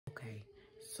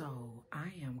So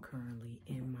I am currently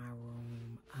in my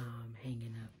room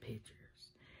hanging up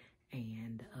pictures,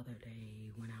 and the other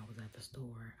day when I was at the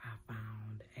store I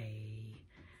found a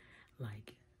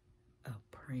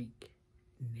prank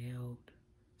nailed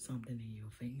something in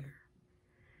your finger.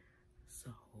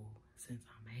 So since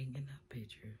I'm hanging up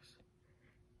pictures,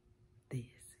 this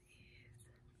is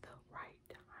the right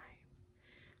time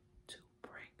to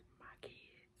prank my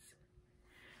kids.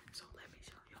 So let me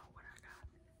show y'all what I got.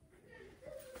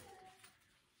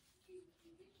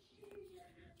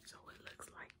 So it looks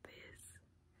like this,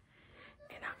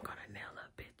 and I'm gonna nail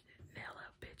up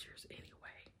pictures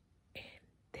anyway, and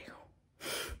they don't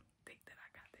think that I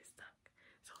got this stuck.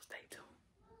 So stay tuned.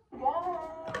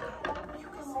 You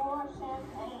can more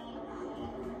champagne.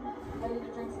 Ready to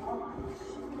drink some more?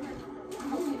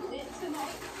 I'll get lit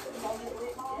tonight. I'll get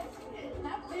lit.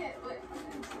 Not lit, but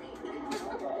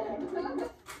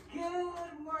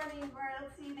good morning,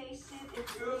 Royalty Nation.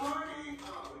 Good morning.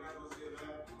 Oh, we're not gonna say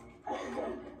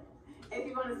that. If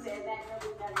you want to say that, no,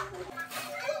 we're not gonna say that.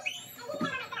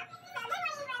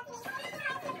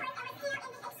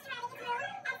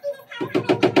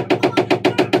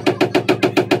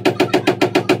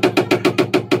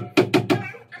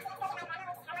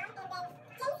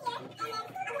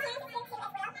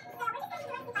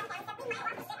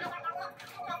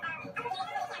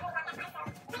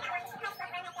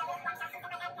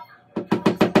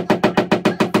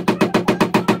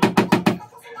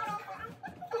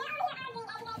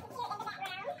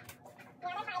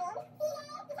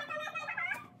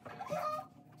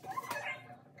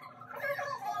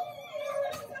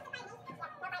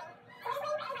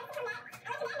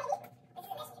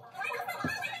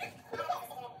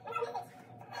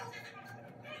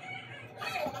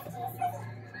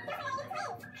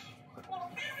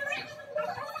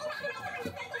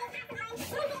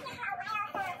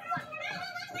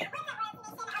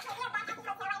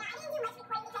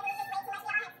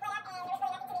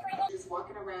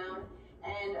 Walking around,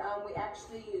 and we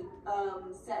actually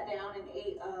sat down and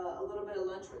ate a little bit of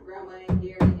lunch with Grandma and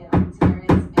Gary and Uncle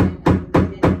Terrence and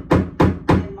Minnie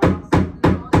and Mom. So we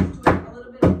were all just doing a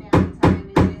little bit of family time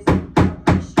and just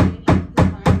appreciating the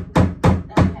time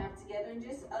that we have together and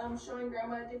just showing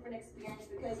Grandma a different experience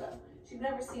because she's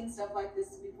never seen stuff like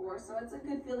this before. So it's a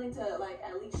good feeling to like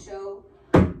at least show.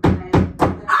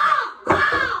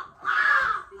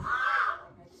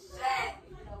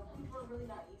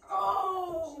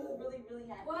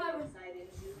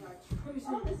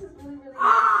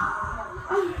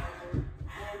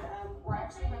 We're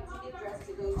actually about to get dressed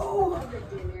to go to another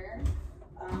dinner,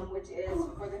 which is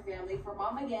for the family, for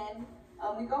Mom again.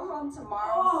 We go home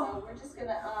tomorrow, so we're just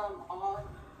gonna all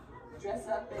dress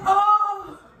up and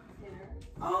dinner.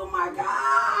 Oh my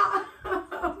God!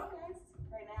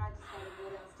 Right now, I just gotta go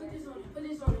downstairs. Put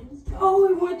this on. Oh,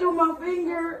 it went through my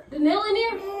finger. The nail in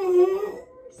there?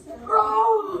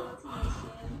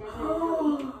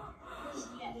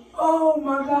 Oh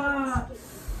my God.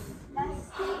 That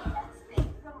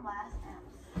steak from last time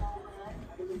was so good.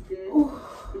 It was good. Ooh.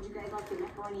 Did you guys like the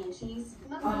macaroni and cheese?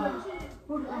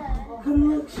 Come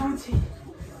look, Shanti.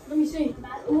 Let me see.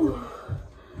 Ooh.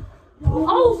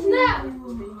 Oh snap!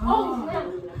 Oh snap!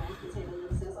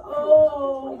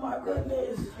 Oh my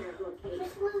goodness.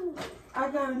 I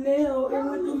got a nail. It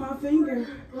went through my finger.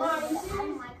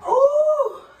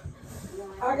 Oh!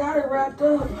 I got it wrapped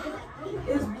up.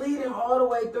 It's bleeding all the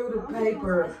way through the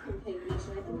paper.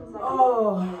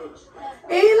 Oh.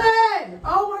 Eli!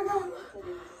 Oh my God.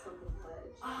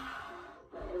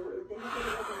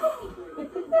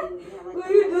 What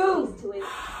do you do?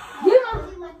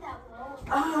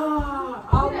 I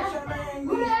was trying to hang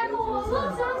these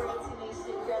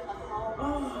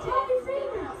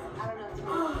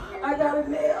I got a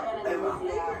nail in my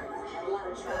finger.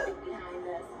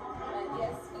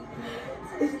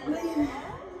 It's bleeding.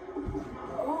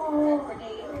 Oh.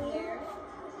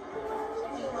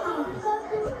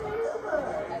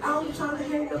 I was trying to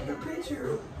hang up the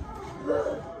picture.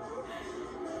 Look.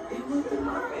 It went through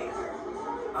my finger.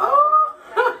 Oh.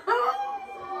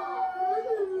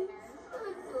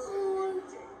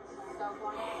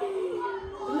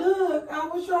 Look, I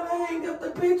was trying to hang up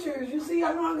the pictures. You see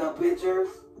I hung up pictures?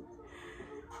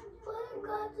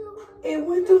 It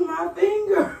went through my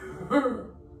finger.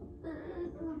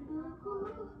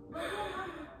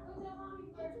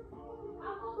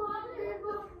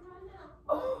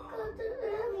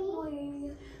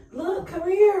 Look, come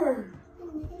here.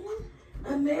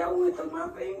 A nail went through my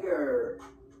finger.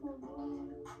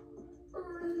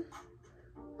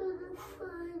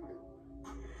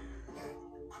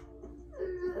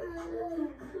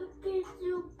 It's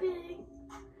too big.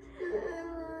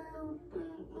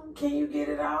 Can you get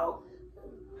it out?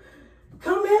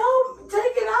 Come help.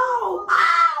 Take it out.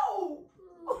 Ow!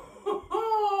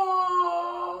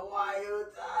 Oh, why you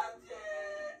touch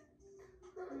it?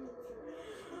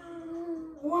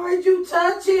 Why'd you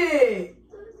touch it?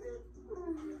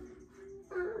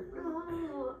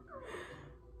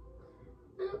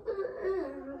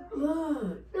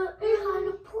 Look.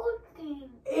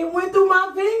 It went through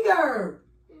my finger.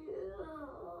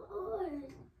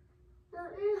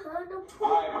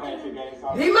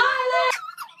 Be mine.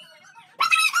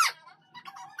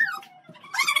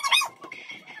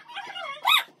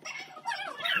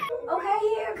 Okay,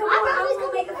 here, come on, I'm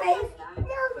gonna make a face.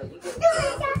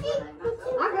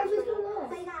 I got you some love.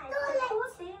 So you guys, the cool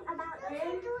thing about them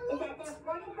is that they're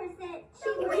 40%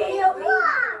 cheaper. You can't help me.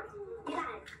 You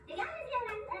guys, did y'all just hear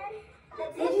what I said?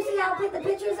 Did you see how I put the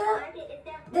pictures up?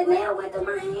 The nail went through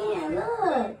my hand,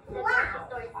 look. Wow.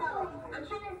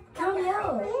 Come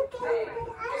help.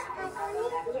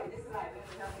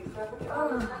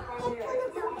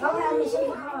 Go ahead and show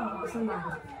you call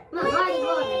somebody. Look, how you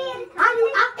going?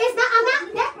 It's not, I'm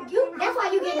not, that's why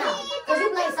you get out. Because you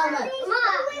play so much. Mom,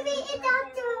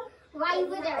 why you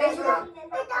put that right there?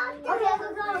 Okay,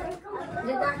 let's go.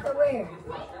 The doctor where?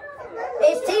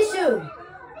 It's tissue.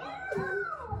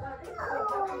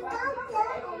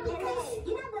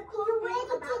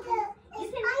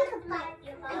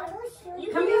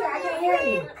 Come here, I can hear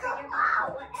you.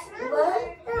 What?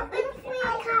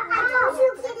 I told you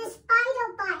to get a spider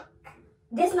bite.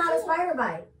 This not a spider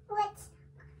bite. What?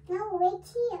 No, right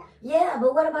here. Yeah,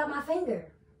 but what about my finger?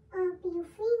 Your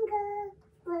finger.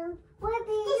 Well, what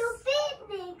is your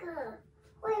finger?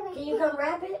 Can you come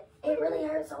wrap it? It really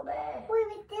hurts so bad. It'll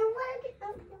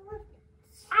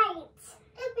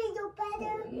be no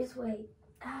better. Just wait.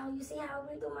 Oh, you see how it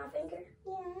went through my finger?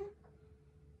 Yeah.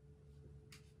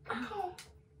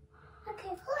 Okay,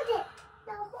 hold it.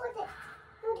 Now hold it.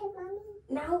 Hold it, mommy.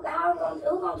 Now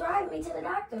who gonna drive me to the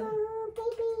doctor?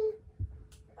 Baby.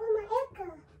 Mama Eka.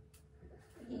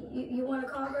 You wanna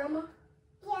call Grandma?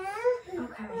 Yeah.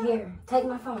 Okay, here. Take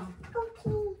my phone.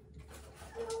 Okay.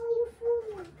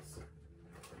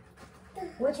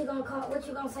 What you gonna call? What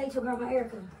you gonna say to Grandma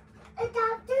Erica?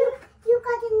 Doctor, you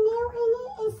got a nail in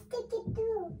it and stick it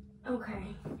through. Okay.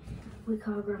 We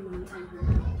call Grandma and tell her.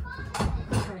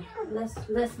 Okay.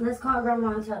 Let's call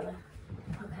Grandma and tell her.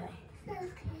 Okay.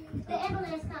 The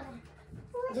ambulance coming.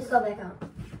 Just go back out.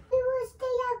 We will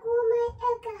stay at Grandma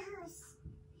Erica's house.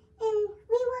 And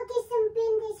we will get some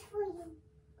band-aids for you.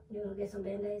 You will get some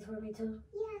band-aids for me too?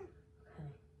 Yeah.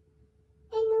 Okay.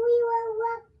 And we will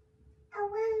walk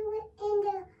around in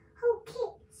the whole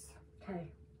kids. Okay.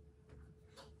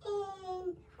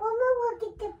 And Grandma will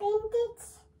get the band-aids.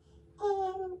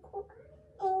 And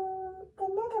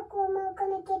another Grandma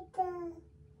gonna get the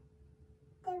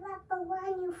wrap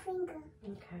around your finger.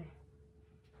 Okay.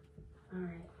 All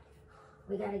right.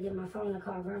 We gotta get my phone to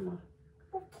call Grandma.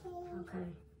 Okay. Okay.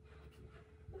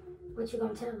 What you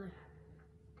gonna tell her?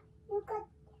 You got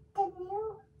the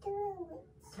nail through it.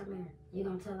 Come here. You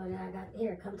gonna tell her that I got...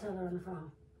 Here, come tell her on the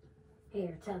phone.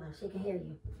 Here, tell her. She can hear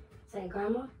you. Say,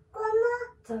 Grandma?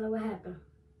 Grandma? Tell her what happened.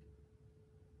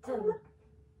 Tell her.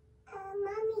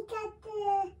 Mommy got the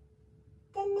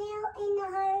nail in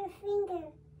her finger.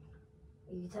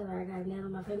 You tell her I got a nail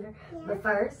in my finger? Yeah. But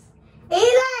first...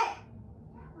 Eli!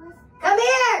 Come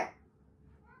here!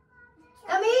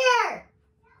 Come here!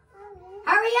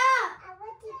 Hurry up!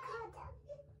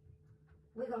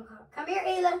 We're gonna call. Come here,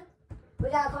 Ela. We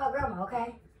gotta call Grandma,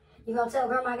 okay? You gonna tell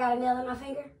Grandma I got a nail in my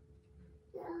finger?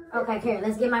 Okay, here,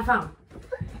 let's get my phone.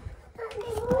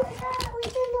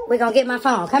 We're gonna get my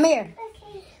phone. Come here.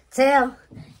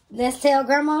 Let's tell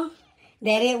Grandma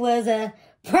that it was a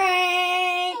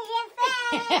prank.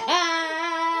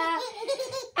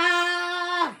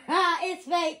 It's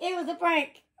fake. It was a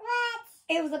prank. What?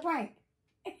 It was a prank.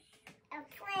 A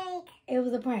prank. It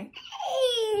was a prank.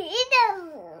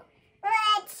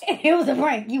 What? It was a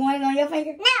prank. You want it on your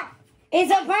finger? No.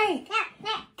 It's a prank.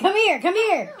 No. Come here. Come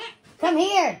here. Come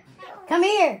here. Come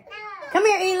here. Come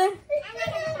here, Ela.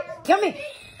 Come here.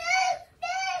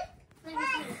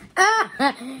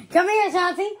 Come here,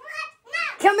 Shanti.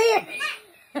 Come here.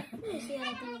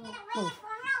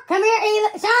 Come here, Ela.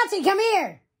 Shanti, come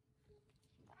here.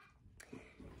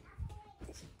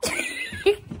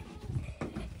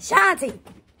 Shanti,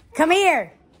 come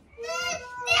here.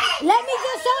 Let me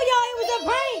just show y'all it was a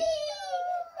prank.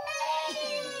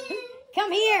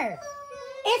 Come here.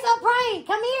 It's a prank.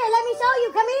 Come here. Let me show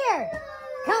you. Come here.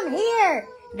 Come here.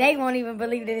 They won't even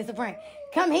believe that it's a prank.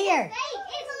 Come here.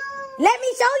 Let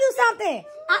me show you something.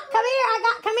 Come here.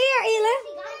 Come here, Ela.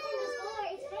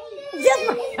 Just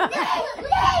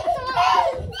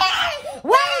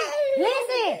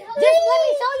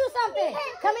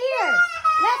Come here.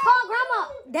 Let's call Grandma.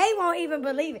 They won't even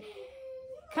believe it.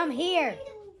 Come here.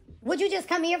 Would you just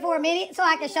come here for a minute so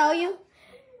I can show you?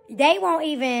 They won't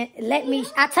even let me.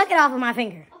 I took it off of my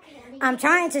finger. I'm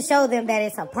trying to show them that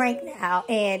it's a prank now,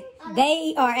 and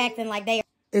they are acting like they are.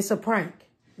 It's a prank.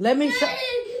 Let me show.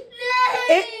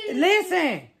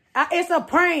 Listen, it's a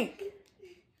prank.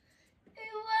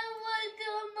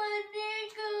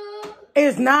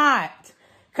 It's not.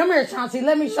 Come here, Chauncey.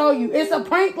 Let me show you. It's a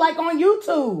prank like on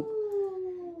YouTube.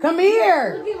 Come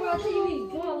here. Look at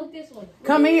TV. Come on, look this way.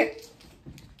 Come here.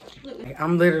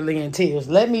 I'm literally in tears.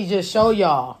 Let me just show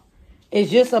y'all. It's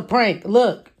just a prank.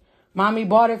 Look. Mommy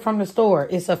bought it from the store.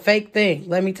 It's a fake thing.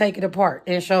 Let me take it apart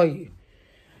and show you.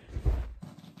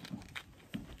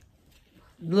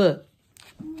 Look.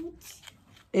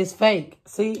 It's fake.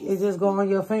 See? It just go on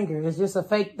your finger. It's just a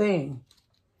fake thing.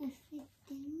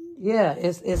 Yeah,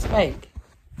 it's fake.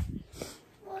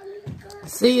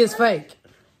 See, it's fake.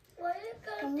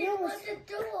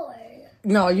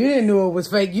 No, you didn't know it was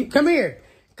fake. You come here.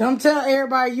 Come tell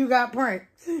everybody you got pranked.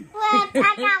 Well,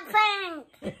 I got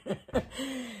pranked.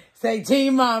 Say,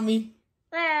 Team Mommy.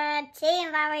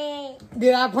 Team Mommy.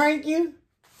 Did I prank you?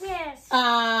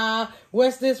 Yes.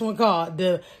 What's this one called?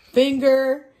 The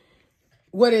finger.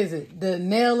 What is it? The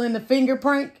nail in the finger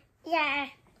prank? Yeah.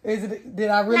 Is it? Did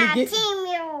I really get? Team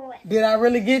you. Did I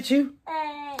really get you?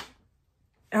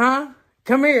 Huh?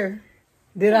 Come here.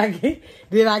 Did I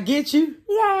get you?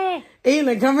 Yeah.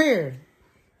 Elin, come here.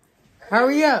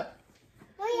 Hurry up.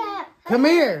 Hurry up. Come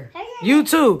here. You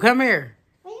too. Come here.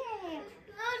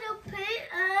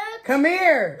 Come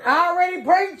here. I already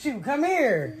pranked you. Come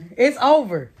here. It's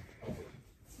over.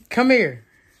 Come here.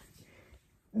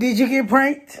 Did you get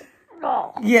pranked?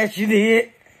 No. Yes, you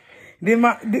did.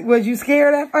 Was you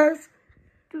scared at first?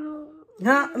 No.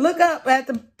 Huh? Look up at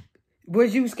the...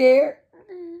 Was you scared?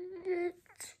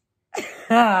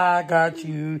 I got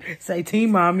you. Say,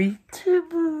 Team Mommy. Team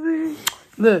Mommy.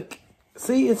 Look.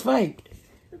 See, it's fake.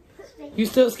 You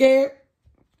still scared?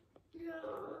 No.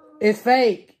 It's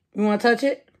fake. You want to touch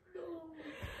it? No.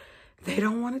 They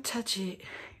don't want to touch it.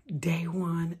 Day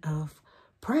one of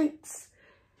pranks.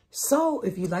 So,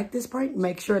 if you like this prank,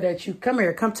 make sure that you come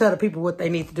here. Come tell the people what they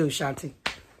need to do, Shanti.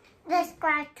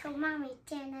 Subscribe to Mommy's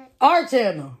channel. Our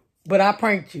channel. But I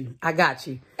pranked you. I got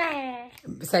you.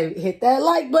 Say, hit that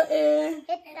like button.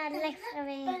 Hit that like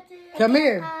button. Come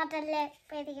here. All the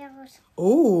like videos.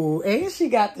 Ooh, and she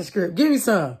got the script. Give me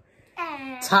some.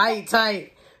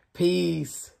 Tight.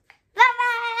 Peace.